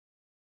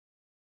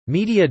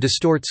Media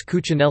distorts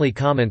Cuccinelli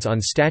comments on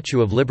Statue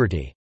of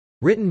Liberty.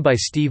 Written by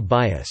Steve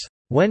Bias.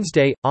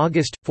 Wednesday,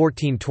 August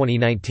 14,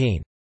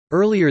 2019.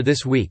 Earlier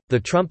this week,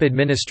 the Trump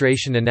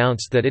administration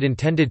announced that it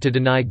intended to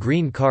deny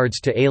green cards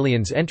to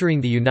aliens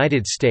entering the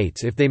United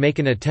States if they make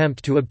an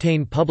attempt to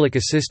obtain public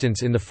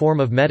assistance in the form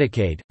of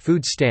Medicaid,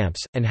 food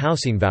stamps, and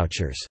housing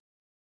vouchers.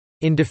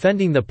 In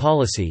defending the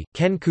policy,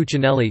 Ken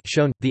Cuccinelli,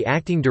 the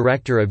acting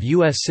director of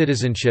U.S.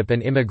 Citizenship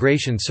and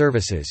Immigration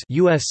Services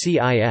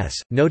 (USCIS),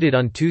 noted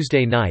on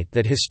Tuesday night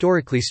that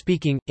historically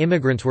speaking,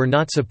 immigrants were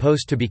not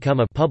supposed to become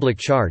a public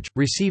charge,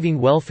 receiving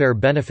welfare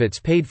benefits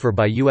paid for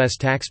by U.S.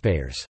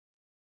 taxpayers.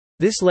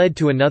 This led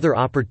to another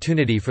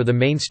opportunity for the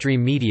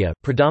mainstream media,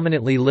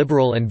 predominantly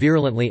liberal and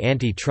virulently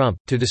anti-Trump,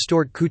 to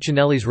distort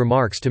Cuccinelli's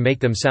remarks to make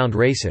them sound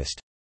racist.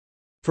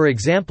 For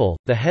example,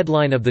 the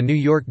headline of the New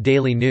York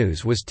Daily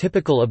News was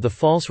typical of the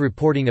false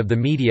reporting of the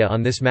media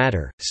on this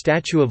matter.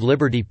 Statue of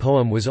Liberty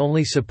poem was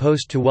only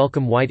supposed to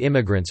welcome white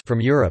immigrants from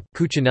Europe,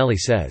 Cuccinelli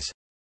says.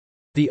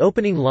 The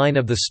opening line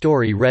of the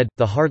story read,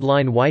 "The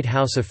hardline White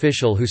House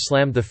official who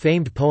slammed the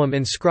famed poem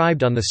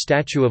inscribed on the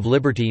Statue of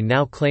Liberty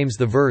now claims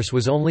the verse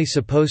was only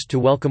supposed to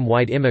welcome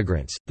white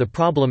immigrants." The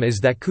problem is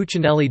that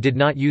Cuccinelli did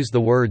not use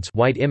the words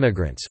white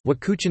immigrants.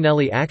 What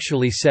Cuccinelli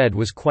actually said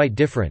was quite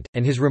different,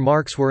 and his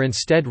remarks were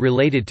instead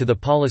related to the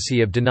policy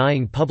of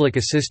denying public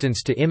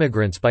assistance to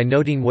immigrants by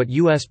noting what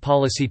U.S.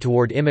 policy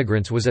toward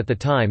immigrants was at the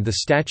time the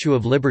Statue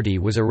of Liberty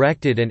was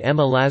erected and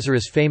Emma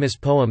Lazarus' famous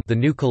poem The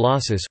New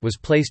Colossus was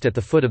placed at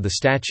the foot of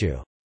the statue.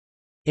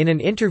 In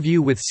an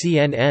interview with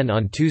CNN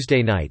on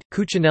Tuesday night,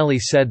 Cuccinelli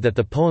said that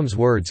the poem's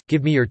words,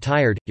 "Give me your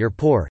tired, your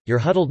poor, your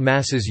huddled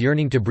masses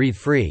yearning to breathe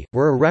free,"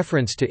 were a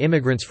reference to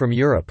immigrants from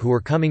Europe who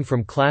were coming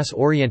from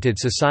class-oriented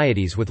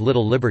societies with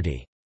little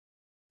liberty.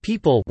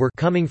 People were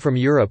coming from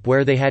Europe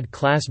where they had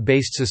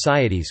class-based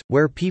societies,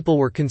 where people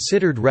were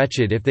considered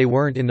wretched if they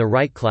weren't in the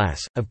right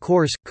class. Of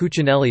course,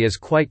 Cuccinelli is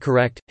quite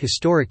correct,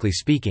 historically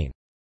speaking.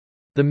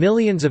 The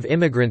millions of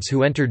immigrants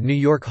who entered New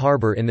York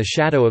Harbor in the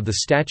shadow of the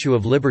Statue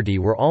of Liberty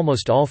were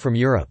almost all from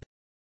Europe.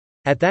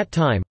 At that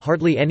time,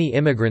 hardly any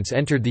immigrants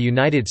entered the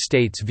United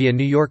States via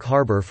New York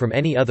Harbor from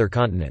any other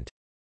continent.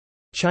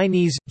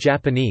 Chinese,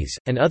 Japanese,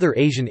 and other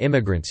Asian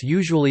immigrants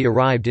usually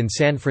arrived in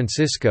San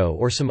Francisco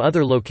or some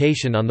other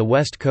location on the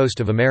west coast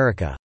of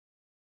America.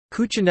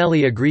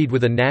 Cuccinelli agreed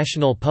with a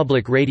national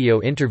public radio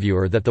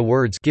interviewer that the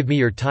words, "Give me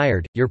your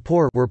tired, your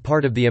poor," were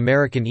part of the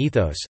American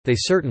ethos. They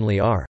certainly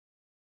are.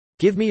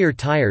 Give me your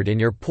tired and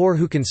your poor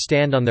who can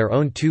stand on their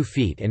own 2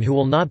 feet and who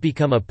will not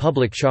become a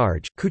public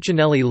charge.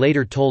 Cuccinelli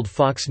later told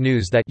Fox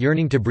News that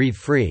yearning to breathe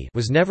free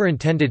was never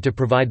intended to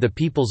provide the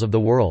peoples of the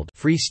world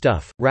free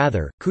stuff.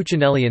 Rather,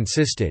 Cuccinelli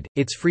insisted,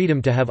 it's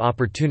freedom to have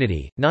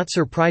opportunity. Not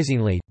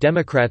surprisingly,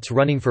 Democrats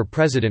running for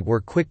president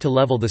were quick to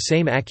level the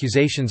same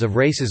accusations of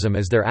racism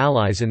as their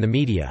allies in the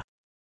media.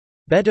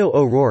 Beto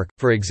O'Rourke,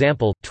 for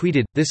example,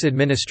 tweeted, "This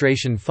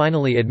administration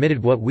finally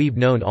admitted what we've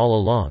known all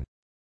along.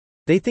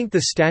 They think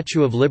the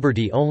Statue of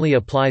Liberty only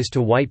applies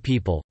to white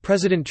people."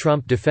 President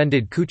Trump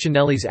defended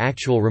Cuccinelli's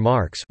actual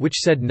remarks, which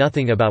said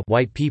nothing about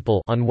white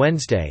people, on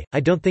Wednesday. "I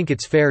don't think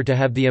it's fair to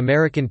have the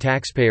American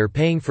taxpayer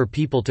paying for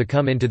people to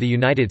come into the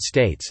United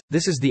States.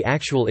 This is the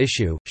actual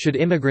issue. Should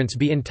immigrants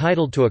be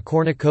entitled to a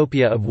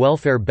cornucopia of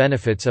welfare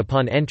benefits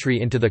upon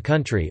entry into the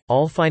country,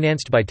 all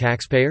financed by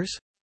taxpayers?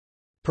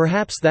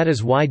 Perhaps that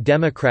is why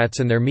Democrats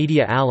and their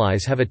media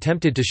allies have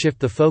attempted to shift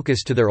the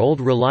focus to their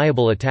old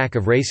reliable attack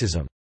of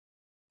racism."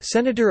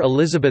 Senator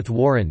Elizabeth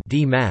Warren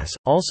D. Mass.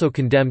 Also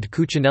condemned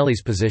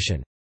Cuccinelli's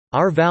position.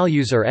 "Our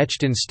values are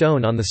etched in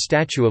stone on the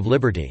Statue of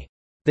Liberty.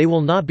 They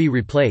will not be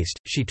replaced,"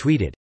 she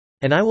tweeted.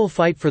 "And I will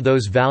fight for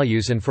those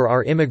values and for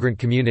our immigrant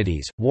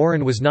communities."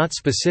 Warren was not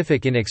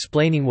specific in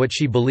explaining what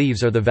she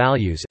believes are the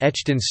values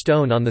etched in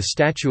stone on the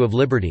Statue of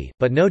Liberty,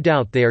 but no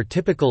doubt they are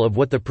typical of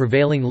what the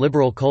prevailing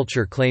liberal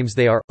culture claims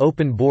they are: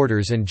 open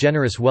borders and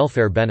generous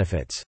welfare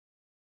benefits.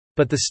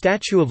 But the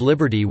Statue of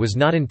Liberty was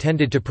not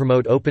intended to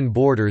promote open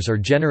borders or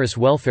generous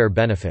welfare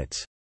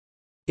benefits.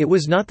 It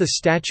was not the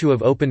Statue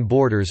of Open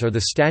Borders or the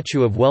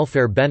Statue of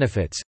Welfare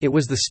Benefits, it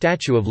was the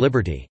Statue of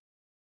Liberty.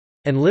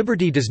 And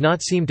liberty does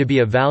not seem to be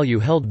a value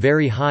held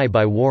very high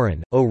by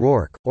Warren,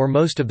 O'Rourke, or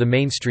most of the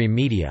mainstream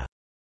media.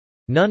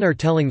 None are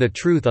telling the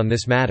truth on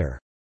this matter.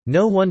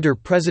 No wonder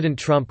President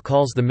Trump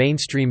calls the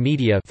mainstream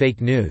media fake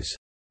news.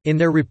 In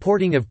their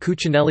reporting of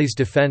Cuccinelli's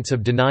defense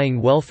of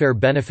denying welfare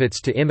benefits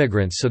to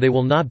immigrants so they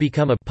will not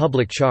become a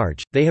public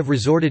charge, they have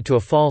resorted to a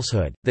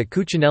falsehood, that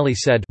Cuccinelli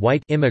said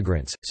white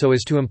immigrants, so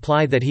as to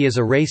imply that he is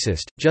a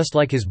racist, just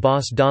like his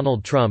boss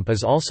Donald Trump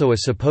is also a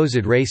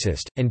supposed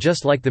racist, and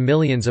just like the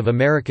millions of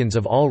Americans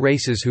of all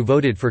races who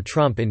voted for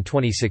Trump in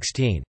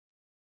 2016.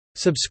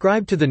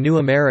 Subscribe to The New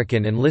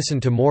American and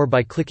listen to more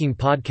by clicking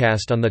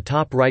podcast on the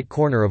top right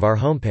corner of our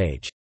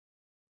homepage.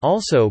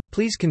 Also,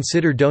 please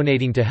consider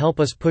donating to help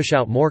us push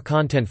out more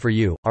content for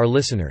you, our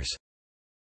listeners.